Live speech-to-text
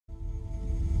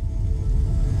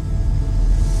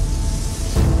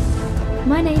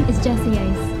my name is Jessie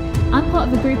Ace. I'm part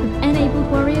of a group of enabled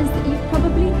warriors that you've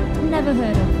probably never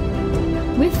heard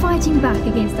of. We're fighting back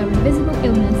against our invisible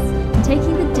illness and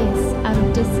taking the dis out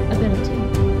of disability.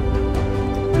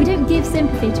 We don't give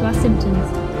sympathy to our symptoms,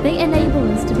 they enable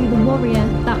us to be the warrior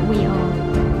that we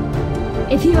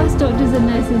are. If you ask doctors and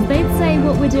nurses, they'd say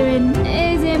what we're doing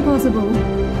is impossible.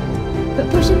 But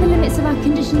pushing the limits of our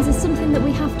conditions is something that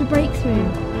we have to break through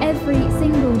every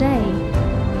single day.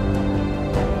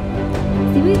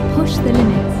 See, we push the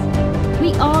limits.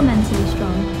 We are mentally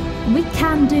strong, and we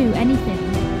can do anything.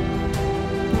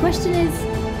 The question is,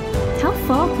 how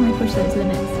far can we push those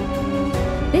limits?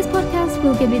 This podcast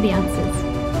will give you the answers.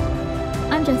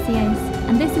 I'm Jessie Ace,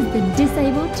 and this is the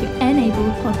Disabled to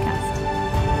Enabled podcast.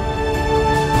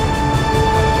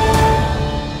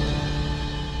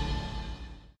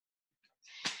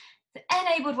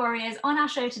 Enabled Warriors, on our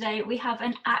show today we have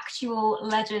an actual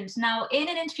legend. Now, in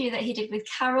an interview that he did with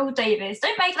Carol Davis,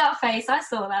 don't make that face, I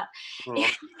saw that.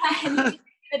 Oh.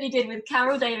 That he did with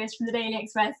Carol Davis from the Daily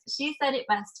Express, she said it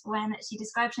best when she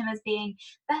described him as being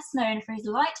best known for his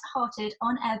light-hearted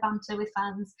on-air banter with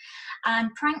fans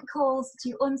and prank calls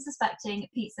to unsuspecting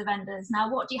pizza vendors. Now,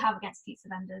 what do you have against pizza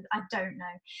vendors? I don't know.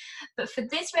 But for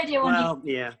this Radio 1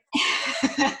 DJ,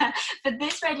 for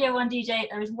this Radio 1 DJ,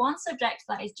 there is one subject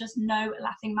that is just no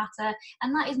laughing matter,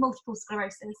 and that is multiple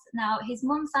sclerosis. Now, his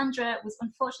mum, Sandra, was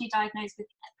unfortunately diagnosed with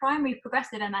primary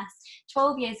progressive MS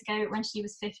 12 years ago when she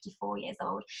was 54 years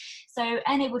old. So,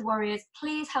 Enabled Warriors,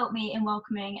 please help me in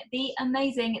welcoming the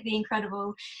amazing, the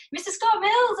incredible Mr. Scott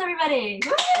Mills, everybody.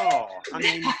 Oh, I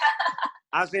mean,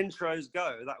 as intros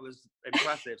go, that was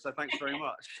impressive, so thanks very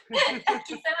much. Thank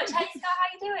you so much. Hey, Scott, how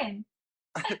you doing?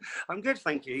 I'm good,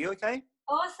 thank you. You okay?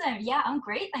 Awesome. Yeah, I'm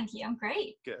great, thank you. I'm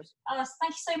great. Good.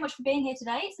 Thank you so much for being here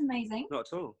today. It's amazing. Not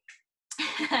at all.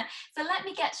 So let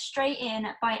me get straight in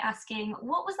by asking,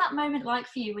 what was that moment like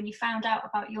for you when you found out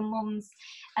about your mum's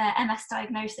MS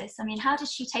diagnosis? I mean, how did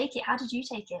she take it? How did you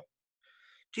take it?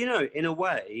 Do you know, in a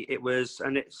way, it was,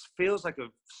 and it feels like a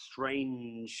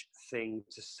strange thing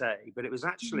to say, but it was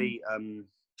actually,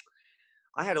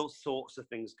 I had all sorts of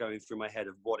things going through my head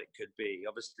of what it could be.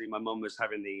 Obviously, my mum was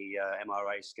having the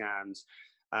MRI scans,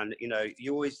 and, you know,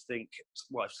 you always think,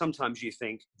 well, sometimes you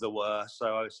think the worst.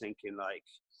 So I was thinking, like,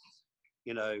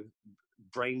 you know,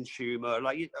 brain tumor,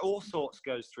 like all sorts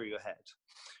goes through your head.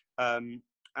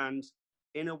 And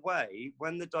in a way,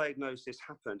 when the diagnosis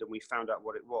happened and we found out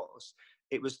what it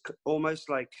was almost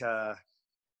like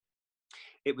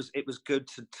it was good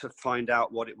to find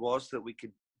out what it was, so that we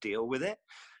could deal with it,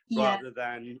 rather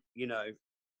than, you know,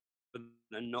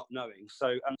 than not knowing.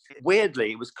 So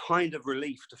weirdly, it was kind of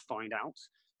relief to find out.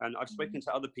 And I've spoken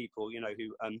to other people, you know,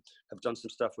 who have done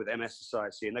some stuff with MS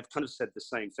Society, and they've kind of said the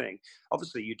same thing.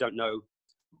 Obviously, you don't know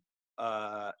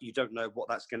what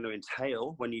that's going to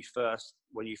entail when you first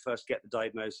get the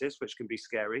diagnosis, which can be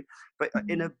scary. But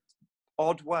in an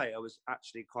odd way, I was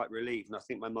actually quite relieved, and I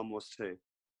think my mum was too.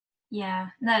 Yeah,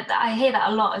 no, I hear that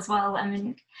a lot as well. I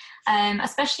mean,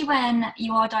 especially when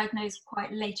you are diagnosed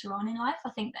quite later on in life,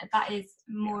 I think that is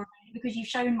more because you've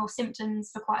shown more symptoms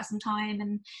for quite some time,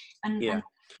 and yeah.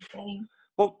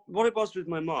 Well, what it was with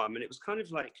my mum, and it was kind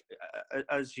of like,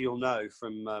 as you'll know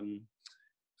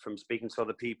from speaking to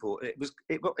other people,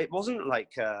 it wasn't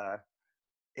like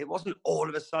it wasn't all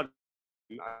of a sudden.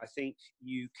 I think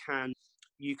you can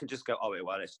just go, oh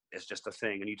well, it's just a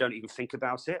thing, and you don't even think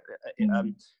about it,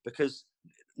 because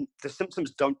the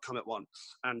symptoms don't come at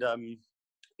once. And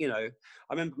you know,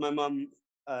 I remember my mum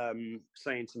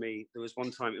saying to me, there was one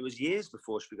time, it was years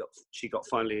before she got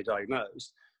finally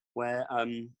diagnosed, where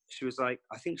she was like,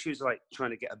 I think she was like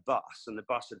trying to get a bus, and the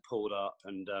bus had pulled up,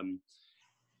 and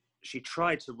she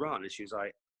tried to run, and she was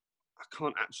like, I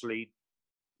can't actually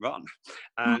run.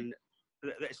 And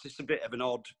it's just a bit of an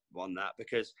odd one, that,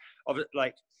 because of it,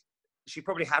 like, she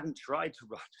probably hadn't tried to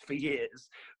run for years,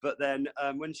 but then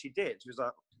when she did, she was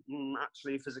like,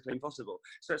 actually physically impossible.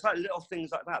 So it's like little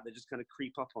things like that just kind of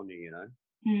creep up on you, you know.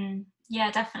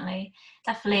 Yeah, definitely.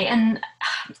 And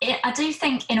I do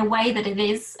think in a way that it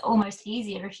is almost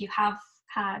easier if you have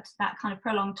had that kind of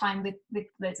prolonged time with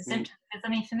loads of symptoms. Because, I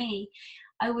mean, for me,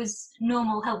 I was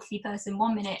normal, healthy person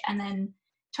 1 minute, and then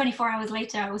 24 hours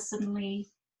later, I was suddenly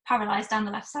paralyzed down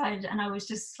the left side, and I was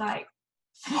just like,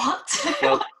 what?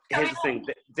 Well, here's the thing.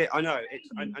 I know,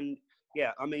 and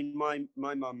yeah, I mean, my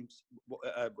mum's,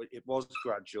 it was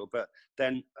gradual, but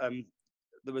then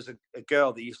there was a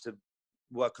girl that used to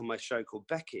work on my show called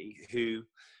Becky, who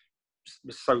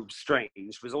was so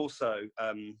strange, was also,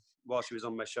 while she was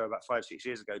on my show about 5-6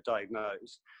 years ago,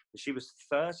 diagnosed. And she was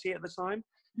 30 at the time,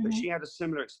 but she had a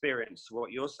similar experience to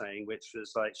what you're saying, which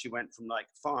was like, she went from like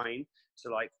fine to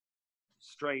like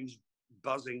strange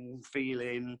buzzing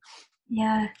feeling.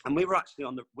 Yeah. And we were actually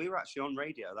on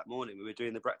radio that morning. We were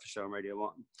doing the breakfast show on Radio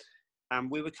 1. And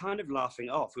we were kind of laughing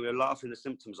off. We were laughing the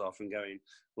symptoms off and going,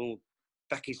 well,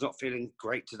 Becky's not feeling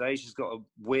great today. She's got a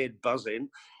weird buzzing.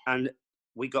 And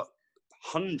we got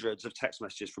hundreds of text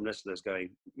messages from listeners going,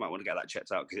 might want to get that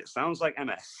checked out because it sounds like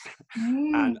MS.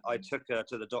 And I took her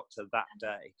to the doctor that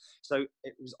day. So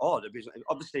it was odd. Because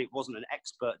obviously, it wasn't an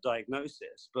expert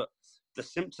diagnosis, but the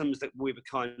symptoms that we were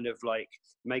kind of like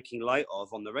making light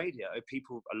of on the radio,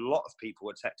 a lot of people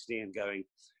were texting and going,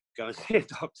 go and see a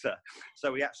doctor.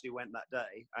 So we actually went that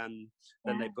day, and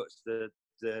then they booked the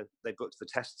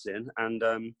tests in, and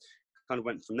kind of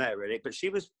went from there really. But she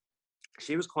was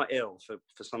quite ill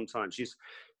for some time. She's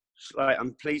like,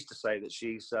 I'm pleased to say that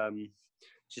she's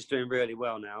doing really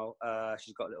well now.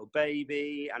 She's got a little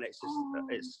baby, and it's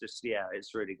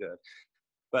really good.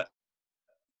 But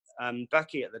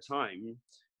Becky at the time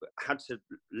had to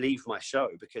leave my show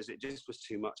because it just was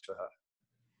too much for her.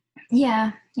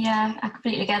 Yeah, I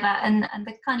completely get that, and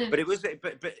the kind of. But it was,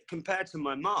 but compared to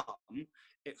my mum,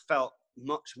 it felt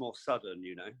much more sudden,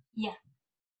 you know.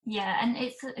 Yeah, and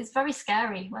it's very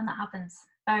scary when that happens.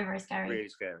 Very, very scary. Really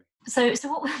scary. So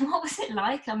what was it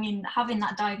like? I mean, having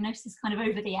that diagnosis kind of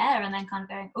over the air, and then kind of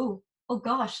going, oh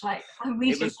gosh, like I'm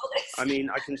really this. I mean,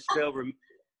 I can still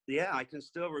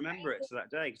remember it to that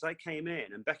day because I came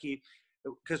in and Becky.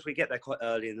 Because we get there quite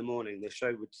early in the morning, the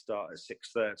show would start at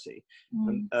 6:30.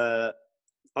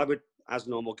 I would, as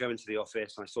normal, go into the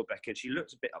office and I saw Becky and she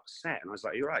looked a bit upset. And I was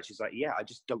like, "You're right." She's like, "Yeah, I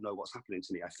just don't know what's happening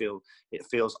to me. It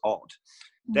feels odd."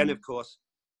 Then, of course,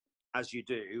 as you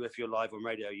do, if you're live on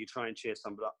radio, you try and cheer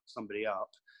somebody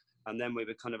up. And then we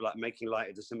were kind of like making light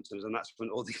of the symptoms, and that's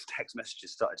when all these text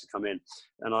messages started to come in.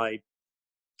 And I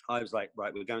was like,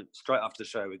 "Right, we're going straight after the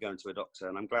show. We're going to a doctor,"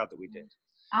 and I'm glad that we did.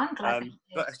 I'm glad.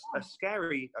 But a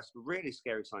really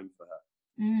scary time for her.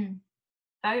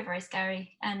 Very, very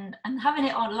scary. And having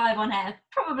it on live on air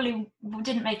probably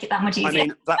didn't make it that much easier. I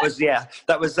mean, that was.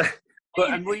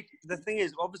 But the thing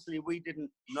is, obviously, we didn't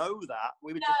know that.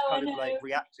 We were just kind of like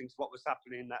reacting to what was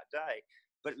happening that day.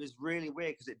 But it was really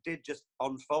weird because it did just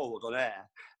unfold on air.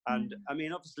 And I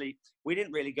mean, obviously, we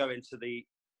didn't really go into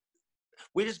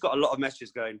we just got a lot of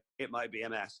messages going, it might be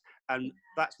MS. And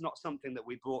that's not something that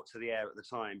we brought to the air at the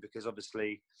time because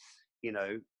obviously, you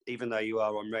know, even though you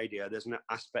are on radio, there's an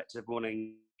aspect of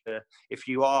wanting to, if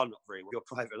you are not very well, your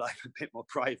private life a bit more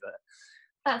private.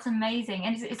 That's amazing.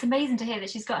 And it's amazing to hear that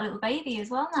she's got a little baby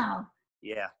as well now.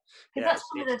 Yeah. That's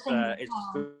one of the things. It's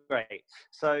great.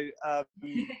 So,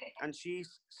 and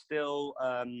she's still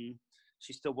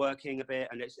working a bit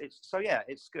and it's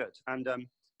good. And,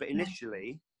 but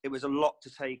initially, it was a lot to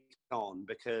take on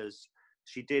because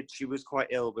she was quite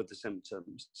ill with the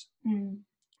symptoms.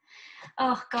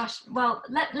 Oh gosh, well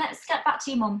let's get back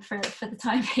to your mum for the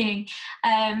time being.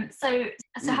 So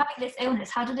having this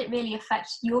illness, how did it really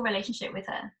affect your relationship with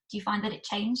her? Do you find that it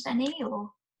changed any,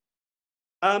 or?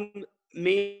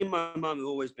 Me and my mum have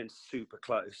always been super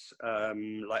close,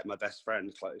 like my best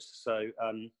friend close. So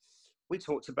we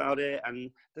talked about it, and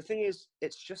the thing is,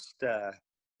 it's just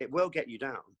it will get you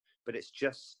down. But it's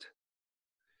just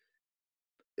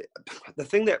the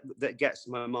thing that gets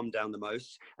my mum down the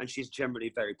most, and she's generally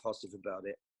very positive about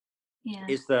it,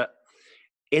 is that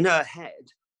in her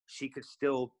head, she could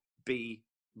still be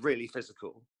really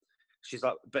physical. She's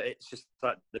like, but it's just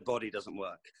that the body doesn't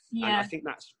work. Yeah. And I think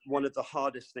that's one of the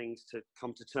hardest things to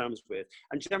come to terms with.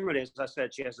 And generally, as I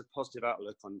said, she has a positive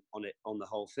outlook on the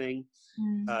whole thing.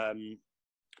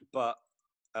 But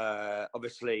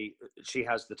obviously she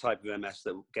has the type of MS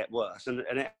that will get worse, and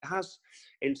it has,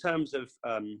 in terms of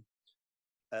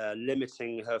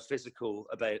limiting her physical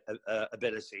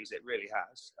abilities, it really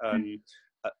has.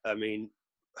 I mean,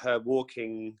 her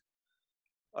walking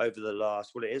over the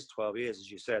last, well, it is 12 years,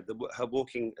 as you said, her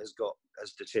walking has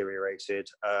deteriorated,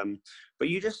 but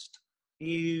you just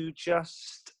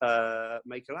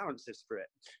make allowances for it,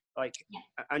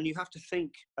 and you have to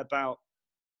think about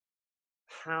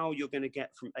how you're going to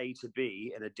get from A to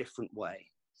B in a different way.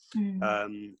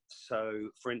 So,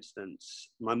 for instance,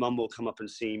 my mum will come up and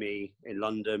see me in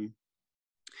London.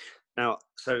 Now,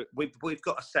 so we've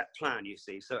got a set plan, you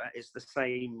see. So it's the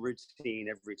same routine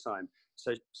every time.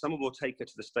 So someone will take her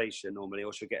to the station normally,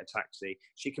 or she'll get a taxi.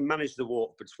 She can manage the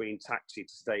walk between taxi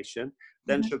to station.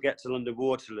 Then she'll get to London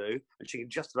Waterloo, and she can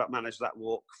just about manage that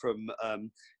walk from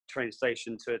train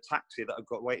station to a taxi that I've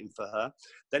got waiting for her.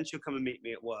 Then she'll come and meet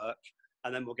me at work,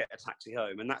 and then we'll get a taxi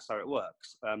home, and that's how it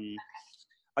works.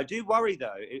 I do worry,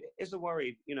 though. It is a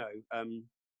worry, you know,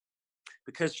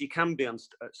 because she can be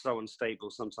so unstable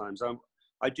sometimes.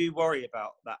 I do worry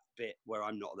about that bit where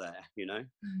I'm not there, you know.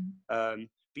 But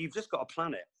you've just got to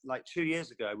plan it. Like 2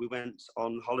 years ago, we went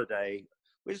on holiday.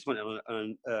 We just went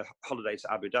on a holiday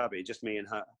to Abu Dhabi, just me and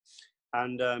her.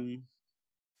 And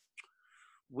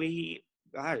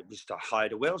I just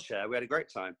hired a wheelchair. We had a great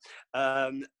time.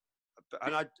 And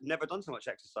I'd never done so much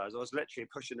exercise. I was literally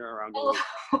pushing her around all week.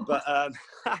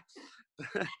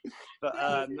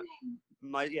 But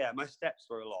my steps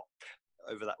were a lot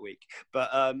over that week.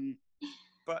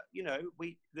 But you know,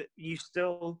 you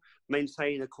still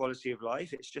maintain a quality of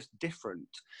life. It's just different,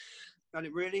 and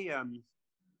it really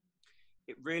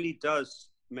does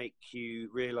make you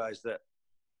realize that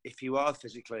if you are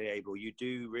physically able, you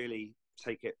do really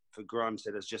take it for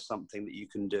granted as just something that you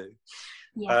can do.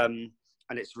 And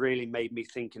it's really made me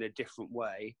think in a different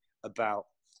way about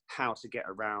how to get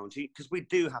around, because we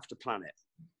do have to plan it.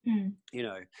 You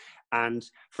know, and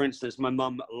for instance, my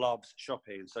mum loves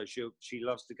shopping, so she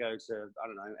loves to go to, I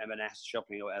don't know, M&S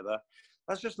shopping or whatever.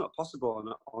 That's just not possible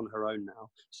on her own now.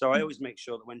 So I always make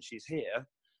sure that when she's here,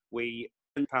 we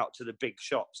jump out to the big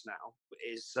shops now.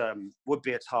 Would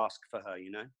be a task for her,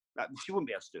 you know. She wouldn't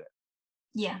be able to do it.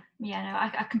 Yeah, no,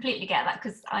 I completely get that,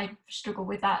 because I struggle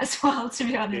with that as well, to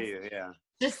be honest. Yeah.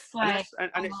 Just like,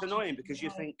 and it's annoying because you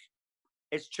think,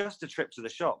 it's just a trip to the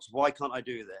shops. Why can't I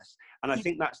do this? And I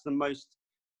think that's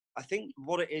I think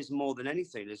what it is more than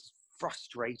anything is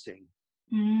frustrating.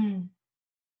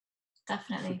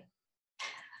 Definitely.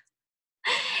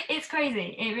 It's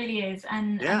crazy. It really is.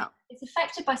 And it's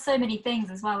affected by so many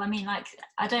things as well. I mean, like,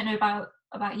 I don't know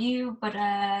about you, but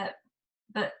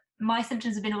my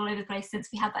symptoms have been all over the place since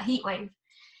we had that heat wave.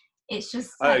 It's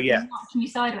just knocking you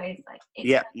sideways.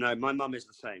 No, my mum is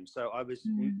the same. So I was,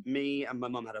 me and my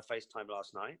mum had a FaceTime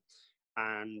last night,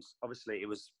 and obviously it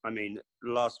was, I mean,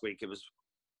 last week it was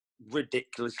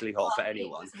ridiculously hot for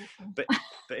anyone. But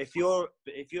if you're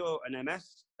an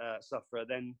MS sufferer,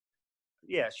 then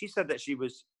she said that she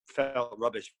felt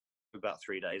rubbish for about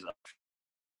 3 days.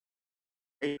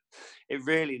 It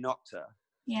really knocked her.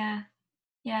 Yeah.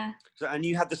 So, and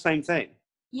you had the same thing.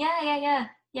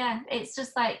 Yeah, it's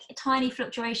just like tiny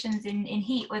fluctuations in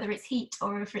heat, whether it's heat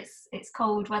or if it's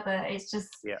cold weather. It's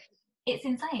just it's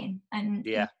insane, and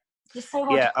it's so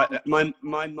hard.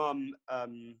 My mum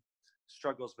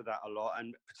struggles with that a lot,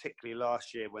 and particularly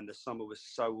last year when the summer was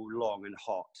so long and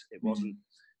hot, it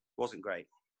wasn't great.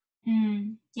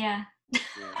 Yeah.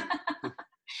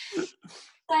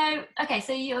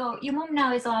 So your mum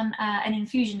now is on an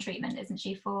infusion treatment, isn't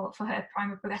she, for her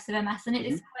primary progressive MS, and it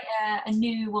is quite a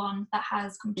new one that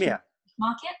has come to the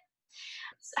market.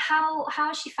 So how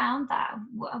has she found that?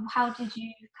 How did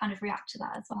you kind of react to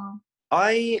that as well?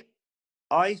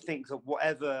 I think that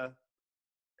whatever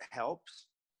helps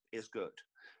is good,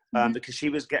 because she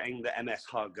was getting the MS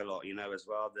hug a lot, you know, as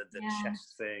well, the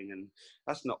chest thing, and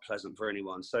that's not pleasant for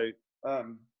anyone. So,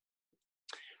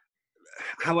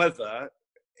 however,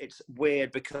 it's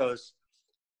weird because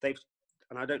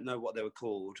and I don't know what they were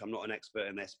called, I'm not an expert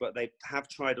in this, but they have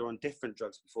tried her on different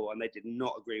drugs before and they did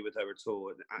not agree with her at all,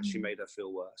 and it actually made her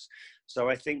feel worse. So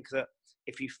I think that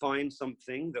if you find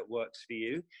something that works for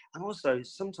you, and also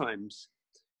sometimes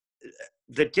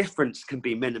the difference can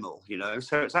be minimal, you know,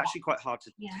 so it's actually quite hard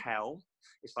to tell.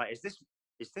 It's like, is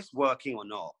this working or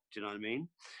not? Do you know what I mean?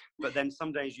 But then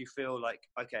some days you feel like,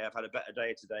 okay, I've had a better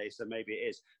day today, so maybe it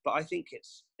is. But I think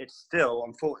it's still,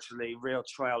 unfortunately, real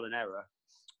trial and error.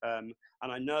 And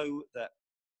I know that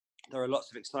there are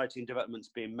lots of exciting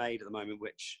developments being made at the moment,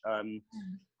 which I'm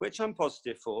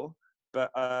positive for.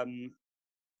 But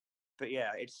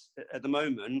yeah, it's at the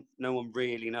moment no one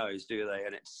really knows, do they?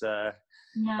 And it's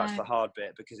that's the hard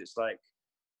bit, because it's like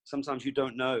sometimes you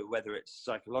don't know whether it's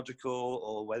psychological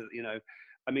or whether, you know.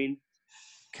 I mean,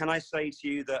 can I say to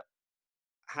you that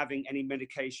having any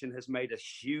medication has made a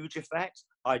huge effect?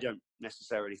 I don't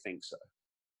necessarily think so.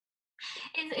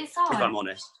 It's hard, if I'm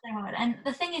honest. And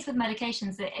the thing is with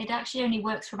medications, it actually only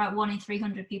works for about 1 in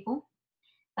 300 people.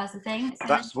 That's the thing. So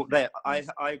that's what I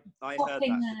heard that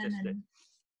statistic.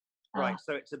 Right,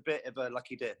 so it's a bit of a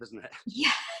lucky dip, isn't it?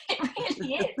 Yeah, it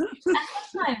really is. And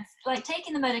sometimes, like,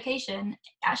 taking the medication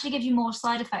actually gives you more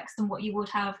side effects than what you would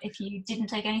have if you didn't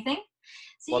take anything.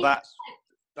 So well,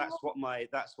 that's what my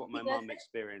mum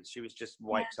experienced. She was just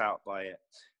wiped out by it,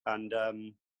 and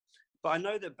but I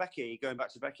know that Becky, going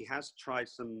back to Becky, has tried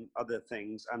some other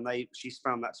things, and she's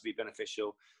found that to be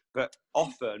beneficial. But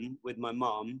often with my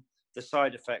mum, the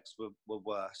side effects were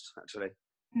worse, actually.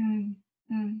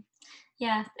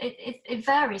 Yeah, it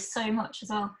varies so much as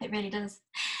well. It really does.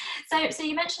 So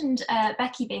you mentioned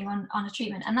Becky being on a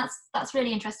treatment, and that's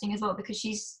really interesting as well, because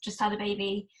she's just had a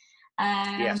baby.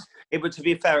 Yes, it would. To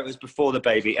be fair, it was before the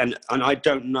baby, and I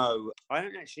don't know. I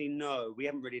don't actually know. We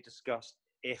haven't really discussed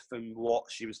if and what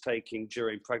she was taking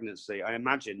during pregnancy. I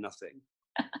imagine nothing.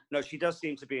 No, she does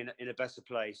seem to be in a better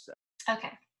place.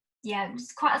 Okay. Yeah,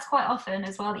 it's quite often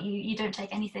as well that you don't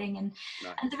take anything, and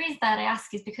No. and the reason that I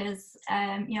ask is because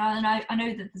you know, and I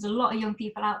know that there's a lot of young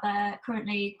people out there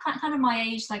currently, kind of my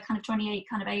age, like kind of 28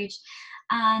 kind of age,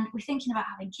 and we're thinking about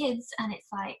having kids, and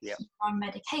it's like Yeah. you're on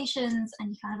medications, and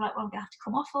you're kind of like, well, I'm gonna have to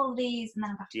come off all of these, and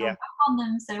then I'm gonna have to go Yeah. back on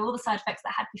them. So all the side effects that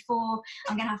I had before,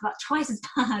 I'm gonna have that twice as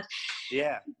bad.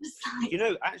 Yeah. Like, You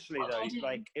know, actually what do though, I do?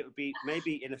 like it would be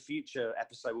maybe in a future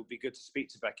episode would be good to speak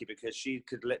to Becky, because she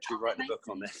could literally write the book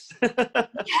on this. Yeah.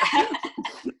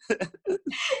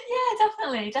 Yeah,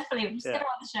 definitely. Just Yeah. get her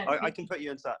on the show. I can put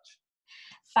you in touch.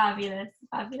 Fabulous.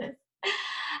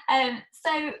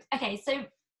 So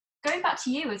going back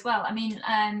to you as well, I mean,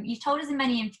 you've told us in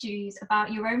many interviews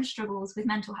about your own struggles with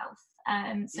mental health.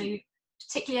 So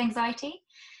particularly anxiety,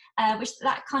 which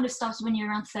that kind of started when you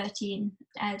were around 13,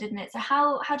 didn't it? So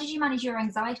how did you manage your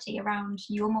anxiety around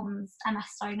your mum's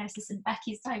MS diagnosis and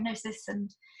Becky's diagnosis?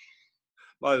 And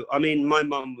Well, I mean, my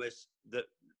mum was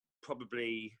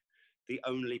probably the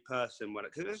only person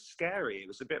because it was scary. It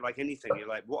was a bit like anything. You're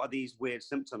like, what are these weird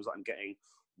symptoms that I'm getting?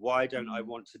 Why don't I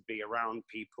want to be around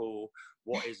people?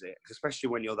 What is it? Especially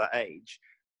when you're that age.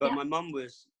 But my mum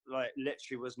was like,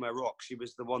 literally was my rock. She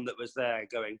was the one that was there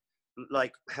going,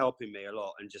 like, helping me a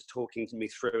lot and just talking to me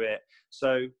through it.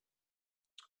 So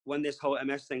when this whole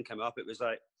MS thing came up, it was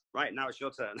like, right, now it's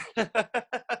your turn.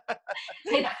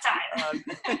 Take that time.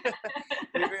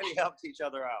 We really helped each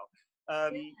other out.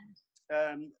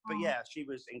 But yeah, she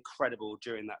was incredible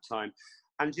during that time.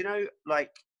 And you know,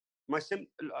 like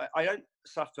I don't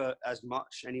suffer as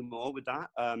much anymore with that.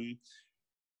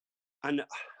 And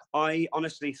I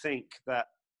honestly think that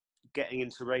getting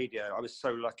into radio, I was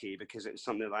so lucky because it was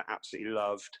something that I absolutely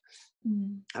loved.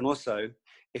 And also,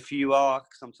 if you are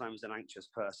sometimes an anxious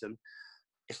person,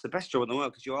 it's the best job in the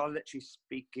world, because you are literally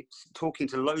talking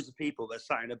to loads of people that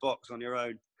sat in a box on your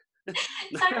own.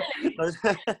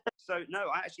 So no,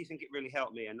 I actually think it really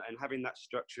helped me, and having that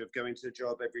structure of going to a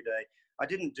job every day. I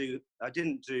didn't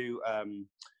do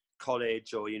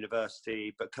college or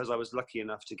university because I was lucky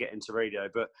enough to get into radio,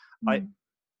 but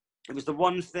it was the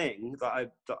one thing that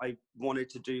I wanted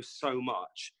to do so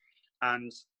much,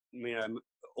 and you know,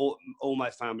 all my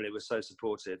family was so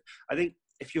supportive. I think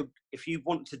if you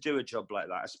want to do a job like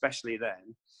that, especially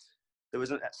then, there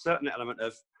was a certain element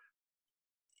of,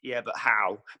 yeah, but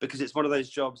how? Because it's one of those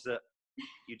jobs that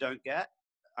you don't get.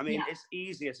 I mean, it's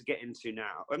easier to get into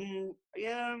now.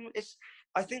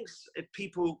 I think if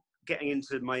people getting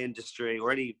into my industry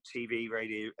or any TV,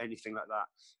 radio, anything like that,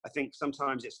 I think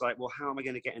sometimes it's like, well, how am I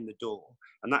going to get in the door?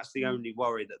 And that's the only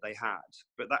worry that they had.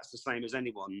 But that's the same as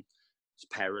anyone's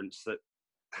parents that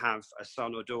have a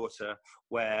son or daughter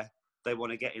where they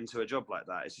want to get into a job like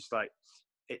that. It's just like,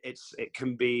 it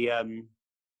can be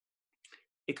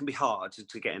hard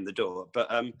to get in the door, but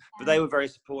they were very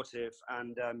supportive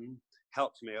and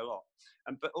helped me a lot.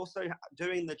 But also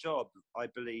doing the job, I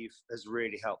believe, has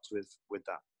really helped with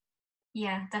that.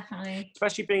 Yeah, definitely.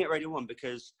 Especially being at Radio 1,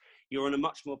 because you're on a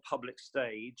much more public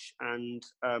stage, and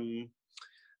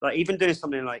like even doing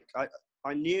something like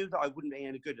I knew that I wouldn't be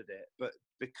any good at it, but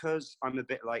because I'm a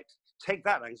bit like, take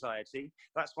that anxiety,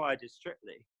 that's why I did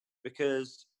Strictly,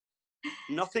 because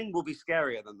nothing will be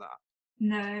scarier than that.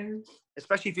 No.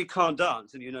 Especially if you can't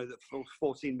dance and you know that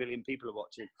 14 million people are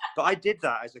watching. But I did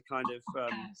that as a kind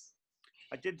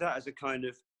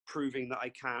of proving that I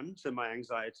can to my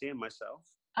anxiety and myself.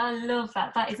 I love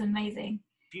that. That is amazing.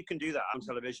 If you can do that on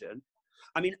television,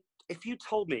 I mean, if you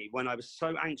told me when I was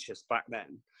so anxious back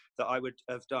then that I would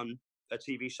have done a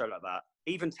TV show like that,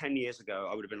 even 10 years ago,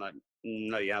 I would have been like,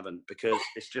 no, you haven't, because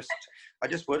it's just, I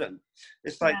just wouldn't.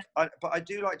 It's like, but I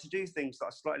do like to do things that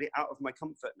are slightly out of my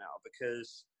comfort now,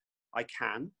 because I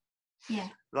can. Yeah.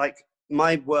 Like,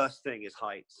 my worst thing is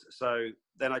heights. So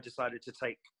then I decided to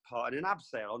take part in an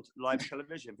abseil on live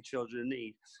television for children in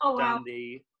need. Oh, wow.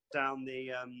 Down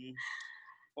the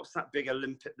what's that big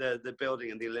Olympic, the building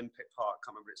in the Olympic Park,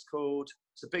 can't remember what it's called.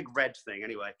 It's a big red thing.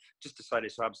 Anyway, just decided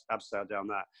to abseil down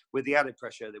that with the added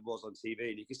pressure that was on TV.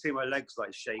 And you can see my legs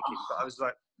like shaking, but I was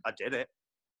like, I did it.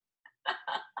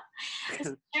 It's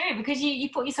true, because you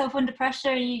put yourself under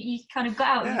pressure, you kind of got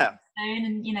out of your zone,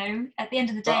 and you know, at the end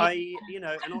of the day,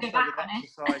 but and also with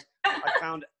exercise,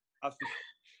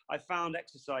 I found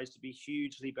exercise to be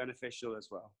hugely beneficial as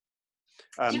well.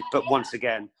 But once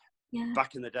again,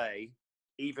 back in the day,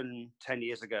 even 10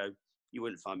 years ago, you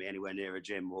wouldn't find me anywhere near a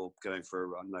gym or going for a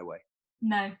run. No way.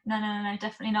 No,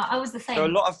 definitely not. I was the same. So a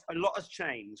lot has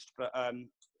changed, but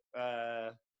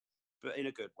but in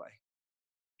a good way.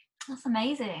 That's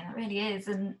amazing. It really is.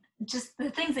 And just the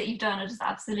things that you've done are just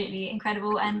absolutely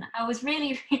incredible. And I was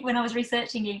really, when I was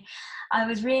researching you, I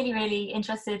was really, really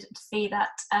interested to see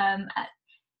that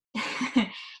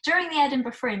during the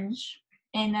Edinburgh Fringe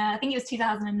in, I think it was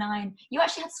 2009, you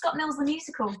actually had Scott Mills the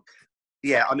musical.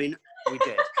 Yeah, I mean, we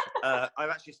did.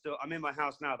 I'm in my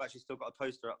house now. I've actually still got a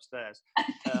poster upstairs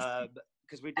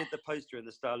because we did the poster in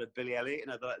the style of Billy Elliot,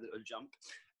 that little jump.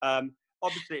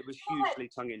 Obviously, it was hugely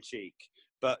tongue-in-cheek.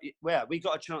 But yeah, we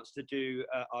got a chance to do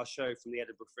our show from the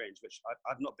Edinburgh Fringe, which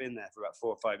I've not been there for about 4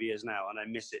 or 5 years now, and I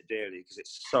miss it dearly because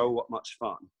it's so much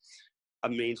fun. I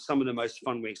mean, some of the most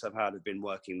fun weeks I've had have been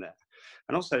working there,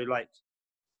 and also like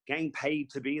getting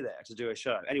paid to be there to do a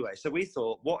show. Anyway, so we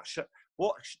thought, what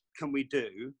can we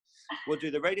do? We'll do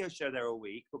the radio show there all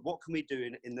week, but what can we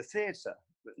do in the theatre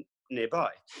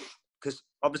nearby? Because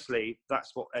obviously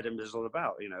that's what Edinburgh is all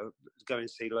about, go and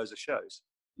see loads of shows.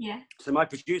 Yeah. So my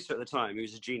producer at the time, who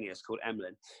was a genius called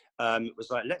Emlyn, was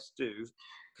like, let's do,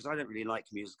 because I don't really like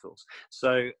musicals,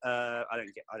 so I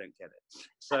don't get it.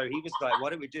 So he was like, why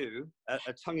don't we do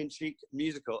a tongue-in-cheek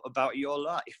musical about your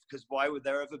life? Because why would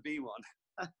there ever be one?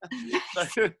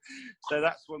 so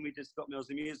that's when we did Scott Mills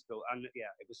the musical, and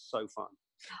yeah, it was so fun.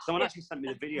 Someone actually sent me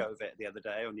the video of it the other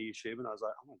day on YouTube, and I was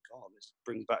like, oh my god, this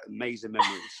brings back amazing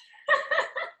memories.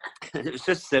 It was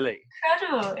just silly.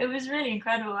 Incredible. It was really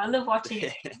incredible. I love watching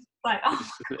it. Like, oh.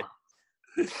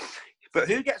 But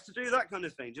who gets to do that kind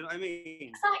of thing? Do you know what I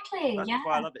mean? Exactly. That's yeah.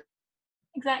 why I love it.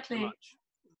 Exactly. So much.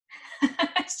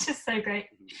 It's just so great.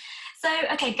 So,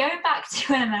 okay, going back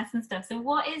to MS and stuff. So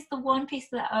what is the one piece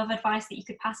of advice that you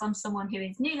could pass on to someone who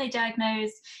is newly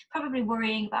diagnosed, probably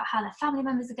worrying about how their family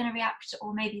members are going to react,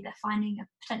 or maybe they're finding a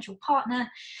potential partner?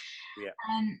 Yeah.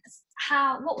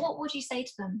 What would you say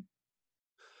to them?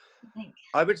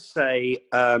 I would say,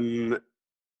 of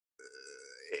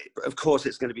course,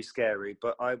 it's going to be scary,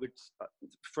 but I would,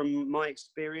 from my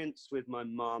experience with my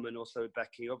mum and also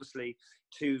Becky, obviously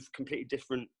 2 completely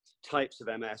different types of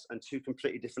MS and 2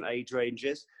 completely different age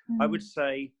ranges. I would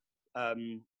say, try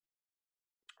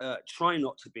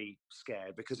not to be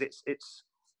scared, because it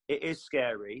is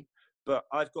scary. But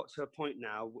I've got to a point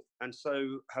now, and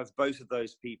so have both of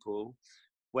those people,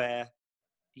 where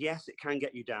yes, it can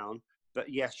get you down, but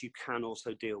yes, you can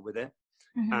also deal with it.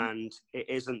 And it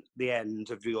isn't the end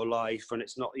of your life, and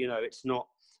it's not, it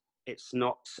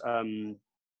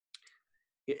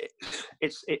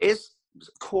is,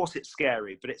 of course it's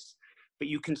scary, but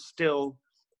you can still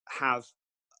have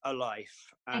a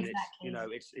life, and exactly.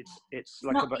 it's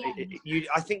like about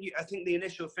I think the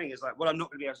initial thing is like, well, I'm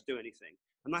not going to be able to do anything,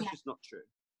 and that's just not true.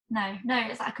 No,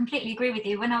 I completely agree with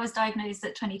you. When I was diagnosed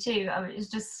at 22, it was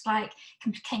just like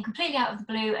came completely out of the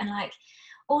blue, and like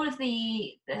all of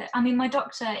my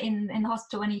doctor in the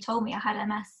hospital, when he told me I had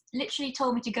MS, literally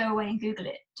told me to go away and Google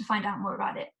it to find out more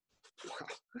about it.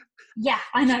 Yeah,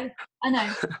 I know. And I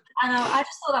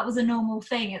just thought that was a normal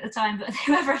thing at the time, but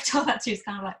whoever I told that to is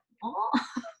kind of like, what?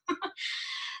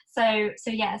 A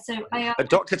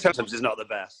doctor tells us is not the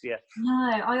best. Yeah.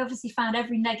 No, I obviously found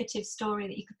every negative story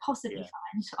that you could possibly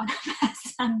find on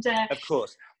MS, and of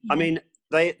course. Yeah. I mean,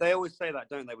 they always say that,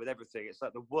 don't they? With everything, it's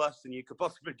like the worst thing you could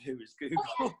possibly do is Google.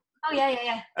 Oh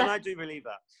yeah. And I do believe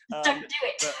that. Don't do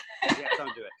it.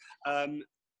 Don't do it.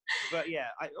 But yeah,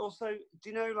 I also, do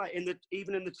you know, like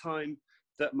even in the time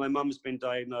that my mum's been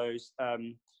diagnosed,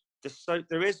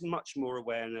 there is much more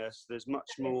awareness. There's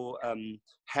much more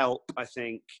help, I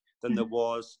think, than there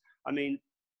was. I mean,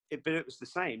 but it was the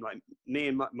same. Like me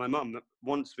and my mum,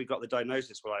 once we got the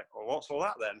diagnosis, we're like, well, what's all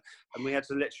that then? And we had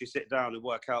to literally sit down and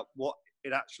work out what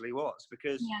it actually was,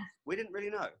 because we didn't really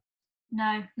know.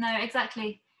 No,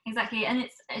 exactly. And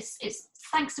it's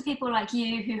thanks to people like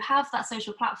you who have that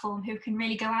social platform, who can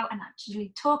really go out and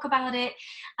actually talk about it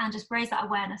and just raise that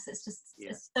awareness. It's just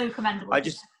it's so commendable.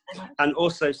 And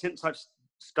also, since I've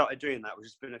started doing that, which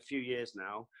has been a few years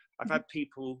now, I've had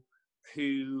people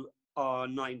who are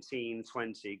 19,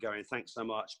 20 going, thanks so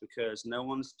much, because no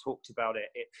one's talked about it.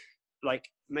 Like,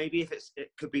 maybe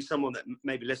it could be someone that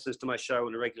maybe listens to my show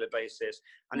on a regular basis,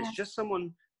 and it's just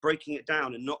someone breaking it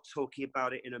down and not talking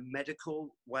about it in a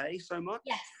medical way so much.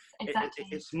 Yes, exactly.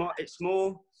 It's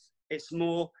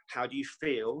more how do you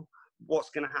feel,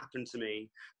 what's going to happen to me,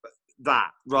 but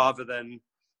that, rather than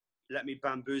let me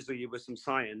bamboozle you with some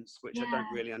science, which I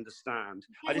don't really understand.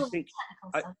 I just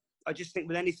think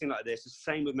with anything like this, it's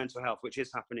the same with mental health, which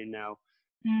is happening now.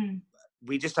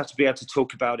 We just have to be able to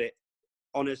talk about it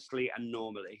honestly and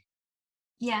normally.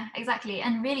 Yeah, exactly.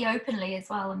 And really openly as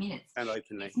well. I mean,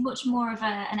 it's much more of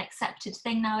an accepted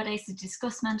thing nowadays to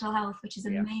discuss mental health, which is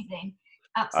amazing.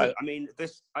 Absolutely. I mean,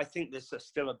 I think there's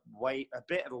still a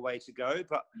bit of a way to go,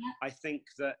 but I think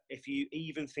that if you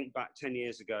even think back 10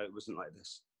 years ago, it wasn't like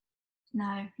this.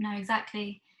 No,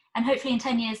 exactly. And hopefully in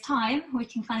 10 years' time, we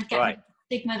can kind of get rid of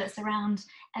the stigma that's around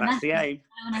MS. That's the aim.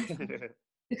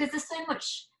 Because there's so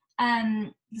much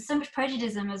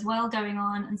prejudice as well going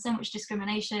on, and so much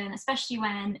discrimination, especially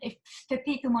for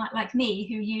people like me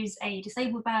who use a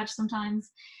disabled badge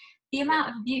sometimes. The amount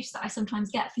of abuse that I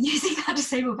sometimes get for using that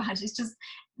disabled badge is just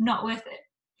not worth it.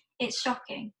 It's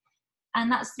shocking.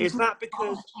 And is that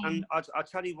because, and I'll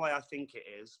tell you why I think it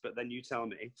is, but then you tell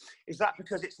me, is that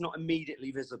because it's not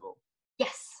immediately visible?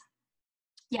 Yes.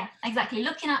 Yeah, exactly.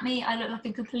 Looking at me, I look like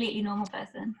a completely normal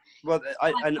person. Well,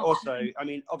 and also, I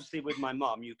mean, obviously with my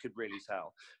mum, you could really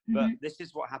tell. But this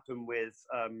is what happened with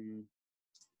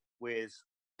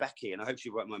Becky, and I hope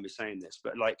she won't mind me saying this,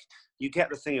 but like, you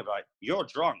get the thing of like, you're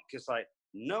drunk. It's like,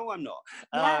 no, I'm not.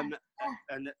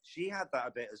 And she had that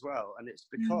a bit as well. And it's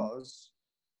because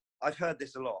I've heard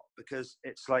this a lot, because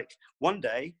it's like one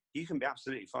day you can be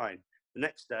absolutely fine. The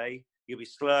next day you'll be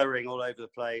slurring all over the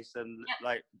place, and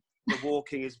like the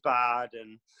walking is bad.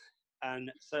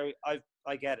 And so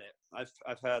I get it.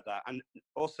 I've heard that. And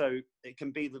also it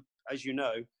can be, as you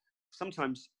know,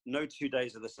 sometimes no 2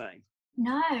 days are the same.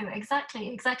 No,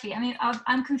 exactly. I mean,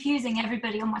 I'm confusing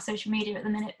everybody on my social media at the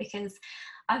minute, because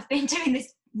I've been doing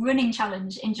this running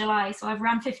challenge in July. So I've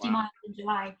ran 50 miles in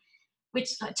July, which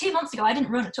like 2 months ago I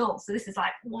didn't run at all. So this is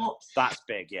like, what? That's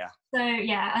big, yeah. So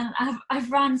yeah, and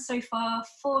I've ran so far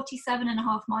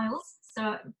 47.5 miles.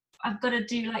 So I've got to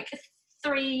do like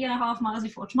 3.5 miles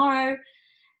before tomorrow.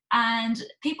 And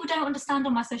people don't understand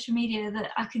on my social media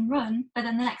that I can run, but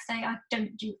then the next day I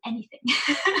don't do anything. Do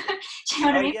you know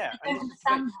what I mean? Yeah.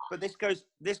 But this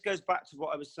goes back to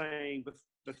what I was saying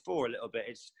before a little bit.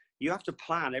 It's, you have to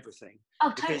plan everything.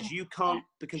 Oh, because totally. you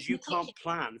can't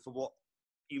plan for what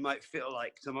you might feel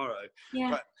like tomorrow. Yeah.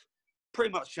 But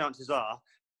pretty much chances are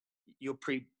you're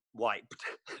pre-wiped.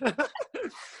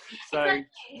 So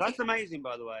that's amazing,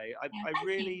 by the way. I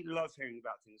really love hearing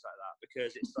about things like that,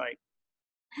 because it's like,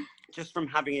 just from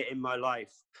having it in my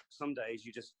life, some days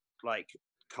you just like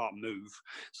can't move.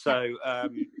 So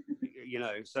you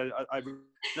know, so I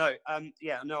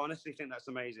honestly think that's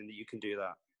amazing that you can do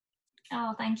that.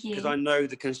 Oh, thank you. Because I know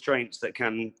the constraints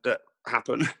that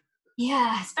happen.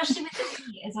 Yeah, especially with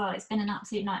the heat as well. It's been an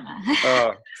absolute nightmare.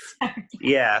 Oh,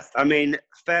 yeah. I mean,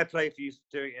 fair play for you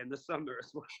doing it in the summer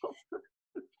as well.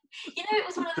 You know, it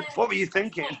was one of those. What were you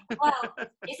thinking? Well,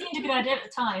 it seemed a good idea at the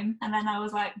time, and then I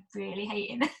was like really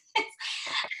hating it.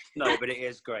 No, but it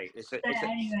is great. But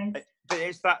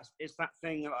it's that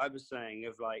thing that I was saying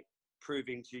of like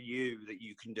proving to you that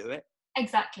you can do it.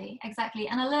 Exactly.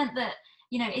 And I learned that,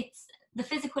 you know, it's the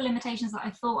physical limitations that I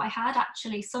thought I had.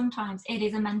 Actually, sometimes it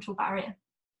is a mental barrier.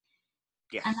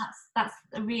 Yes. And that's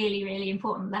a really, really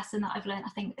important lesson that I've learned, I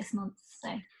think, this month.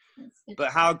 So.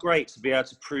 But how great to be able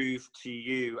to prove to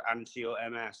you and to your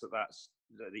MS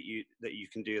that you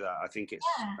can do that. I think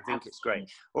it's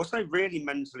great. Also, really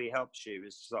mentally helps you.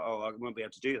 It's like, oh, I won't be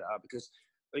able to do that, because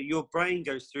your brain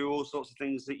goes through all sorts of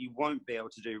things that you won't be able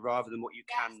to do rather than what you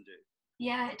can do.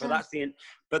 Yeah, it does.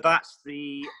 That's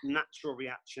the natural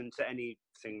reaction to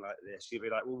anything like this. You'll be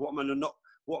like, well, what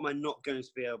am I not going to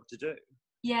be able to do?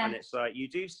 Yeah. And it's like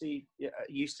you see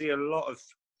a lot of,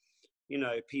 you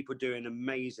know, people doing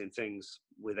amazing things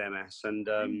with MS, and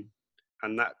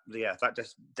that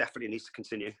just definitely needs to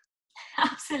continue.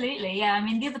 Absolutely, yeah. I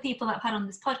mean, the other people that I've had on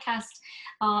this podcast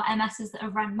are MSs that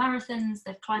have run marathons.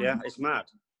 They've climbed. Yeah, it's mad.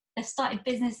 They've started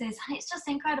businesses, and it's just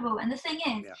incredible. And the thing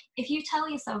is, if you tell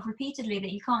yourself repeatedly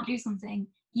that you can't do something,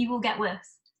 you will get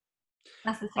worse.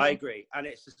 That's the thing. I agree, and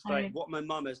it's just like what my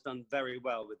mum has done very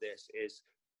well with this is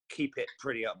keep it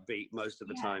pretty upbeat most of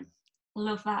the time. I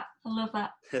love that.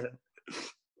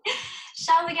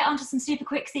 Shall we get on to some super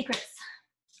quick secrets?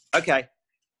 Okay.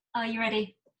 Are you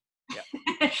ready?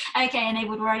 Yeah. Okay,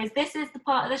 Enabled Warriors. This is the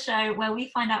part of the show where we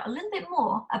find out a little bit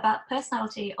more about the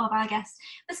personality of our guest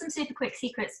with some super quick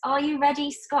secrets. Are you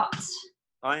ready, Scott?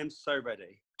 I am so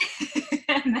ready.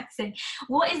 Amazing.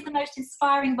 What is the most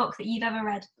inspiring book that you've ever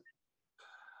read?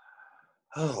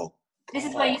 Oh, this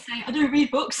is where you say, I don't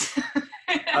read books.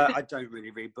 I don't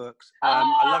really read books.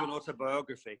 I love an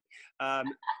autobiography.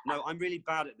 No, I'm really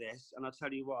bad at this, and I'll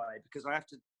tell you why. Because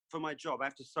for my job, I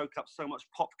have to soak up so much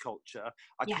pop culture.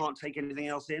 I can't take anything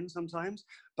else in sometimes.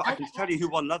 But I can tell you who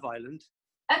won Love Island.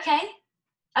 Okay.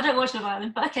 I don't watch Love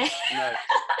Island, but okay. No.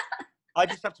 I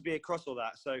just have to be across all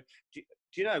that. So, do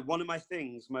you know, one of my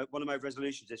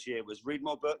resolutions this year was read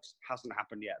more books. Hasn't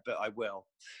happened yet, but I will.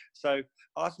 So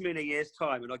ask me in a year's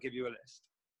time and I'll give you a list.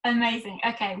 Amazing.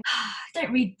 Okay.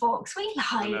 Don't read books. We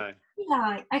lie. We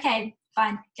lie. Okay,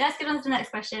 fine. Let's get on to the next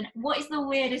question. What is the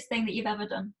weirdest thing that you've ever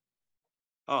done?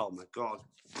 Oh my God.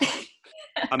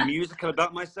 A musical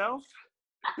about myself.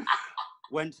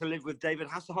 Went to live with David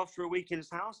Hasselhoff for a week in his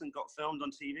house and got filmed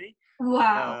on TV.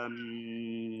 Wow.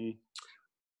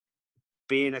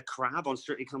 Being a crab on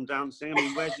Strictly Come Dancing.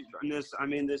 I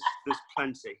mean, there's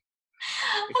plenty.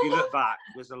 If you look back,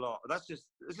 there's a lot. There's just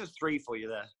 3 for you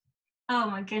there. Oh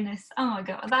my goodness. Oh my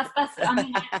God. That's. I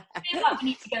mean, I feel like we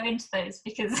need to go into those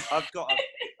because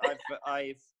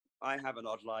I have an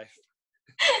odd life.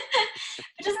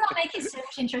 But doesn't that make it so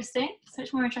much interesting? So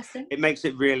much more interesting. It makes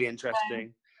it really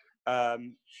interesting.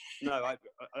 No,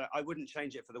 I wouldn't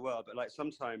change it for the world. But like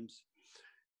sometimes,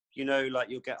 you know, like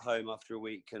you'll get home after a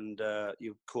week and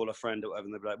you call a friend or whatever,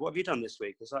 and they'll be like, "What have you done this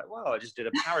week?" It's like, "Well, I just did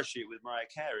a parachute with Mariah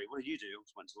Carey. What did you do?" I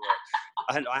just went to work.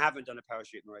 I haven't done a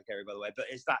parachute with Mariah Carey, by the way, but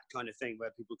it's that kind of thing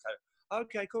where people go,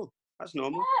 "Okay, cool, that's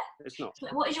normal." Yeah. It's not.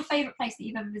 What is your favourite place that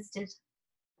you've ever visited?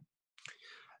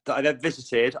 That I've ever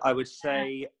visited, I would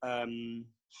say, I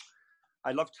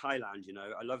love Thailand. You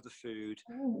know, I love the food.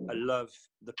 Ooh. I love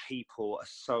the people.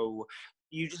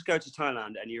 You just go to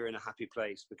Thailand and you're in a happy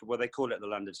place because, well, they call it the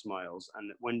land of smiles.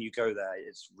 And when you go there,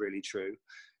 it's really true.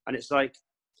 And it's like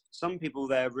some people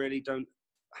there really don't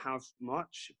have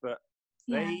much, but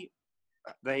they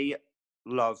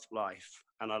love life.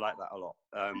 And I like that a lot.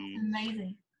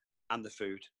 Amazing. And the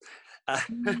food. I've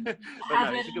heard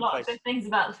a lot of good things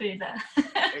about the food there.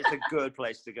 It's a good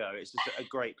place to go. It's just a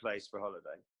great place for a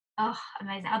holiday. Oh,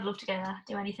 amazing. I'd love to go there,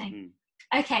 do anything.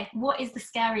 Okay, what is the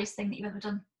scariest thing that you've ever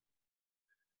done?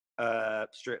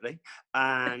 Strictly.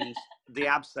 And the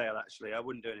abseil, actually. I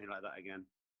wouldn't do anything like that again.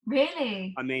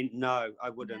 Really? I mean, no, I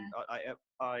wouldn't. Yeah.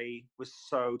 I was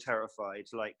so terrified.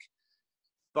 Like,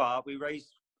 but we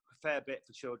raised a fair bit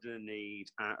for children in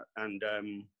need.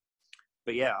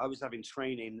 But yeah, I was having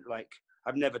training, like,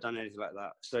 I've never done anything like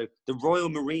that. So the Royal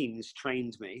Marines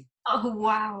trained me. Oh,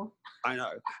 wow. I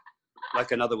know.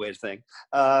 Like another weird thing.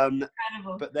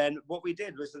 Incredible. But then what we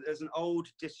did was there's an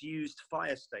old disused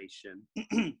fire station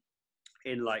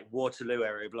in like Waterloo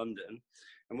area of London.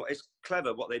 And it's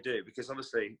clever what they do, because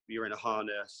obviously you're in a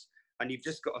harness and you've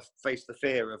just got to face the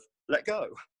fear of let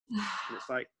go. And it's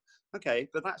like, okay,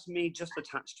 but that's me just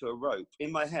attached to a rope.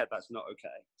 In my head, that's not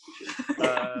okay.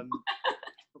 But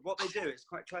what they do, it's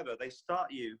quite clever. They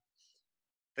start you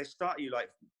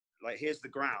like here's the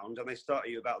ground, and they start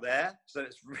you about there. So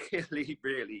it's really,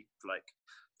 really like,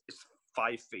 it's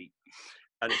 5 feet.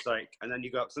 And it's like, and then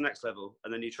you go up to the next level,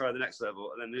 and then you try the next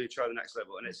level, and then you try the next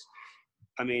level. And it's,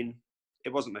 I mean,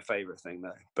 it wasn't my favorite thing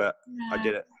though, but no. I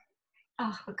did it.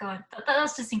 Oh my God,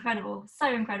 that's just incredible. So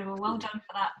incredible. Well done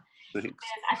for that. Thanks.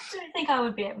 I don't think I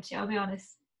would be able to, I'll be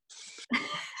honest.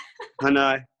 I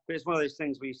know, but it's one of those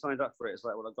things where you signed up for it. It's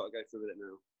like, well, I've got to go through with it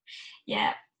now.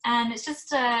 Yeah, and it's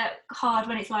just hard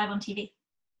when it's live on TV.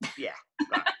 Yeah.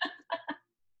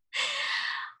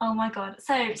 Oh my God.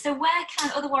 So where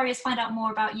can other warriors find out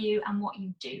more about you and what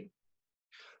you do?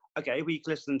 Okay, well, you can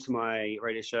listen to my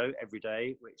radio show every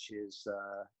day, which is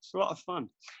it's a lot of fun.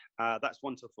 That's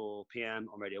 1 till 4 p.m.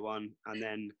 on Radio 1, and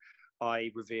then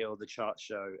I reveal the chart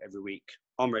show every week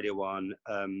on Radio 1,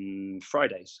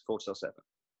 Fridays, 4 till 7.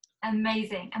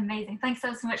 Amazing, amazing. Thanks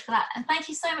so much for that. And thank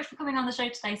you so much for coming on the show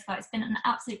today, Scott. It's been an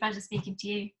absolute pleasure speaking to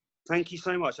you. Thank you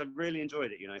so much. I've really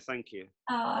enjoyed it, thank you.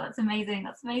 Oh, that's amazing.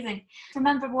 That's amazing.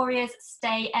 Remember, warriors,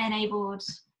 stay enabled.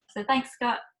 So thanks,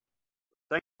 Scott.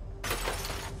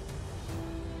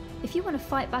 If you want to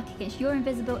fight back against your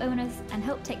invisible owners and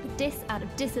help take the dis out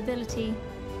of disability,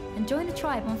 then join the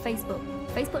tribe on Facebook,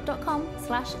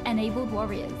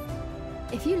 facebook.com/enabledwarriors.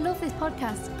 If you love this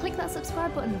podcast, click that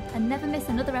subscribe button and never miss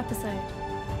another episode.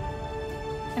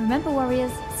 And remember,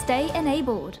 warriors, stay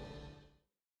enabled.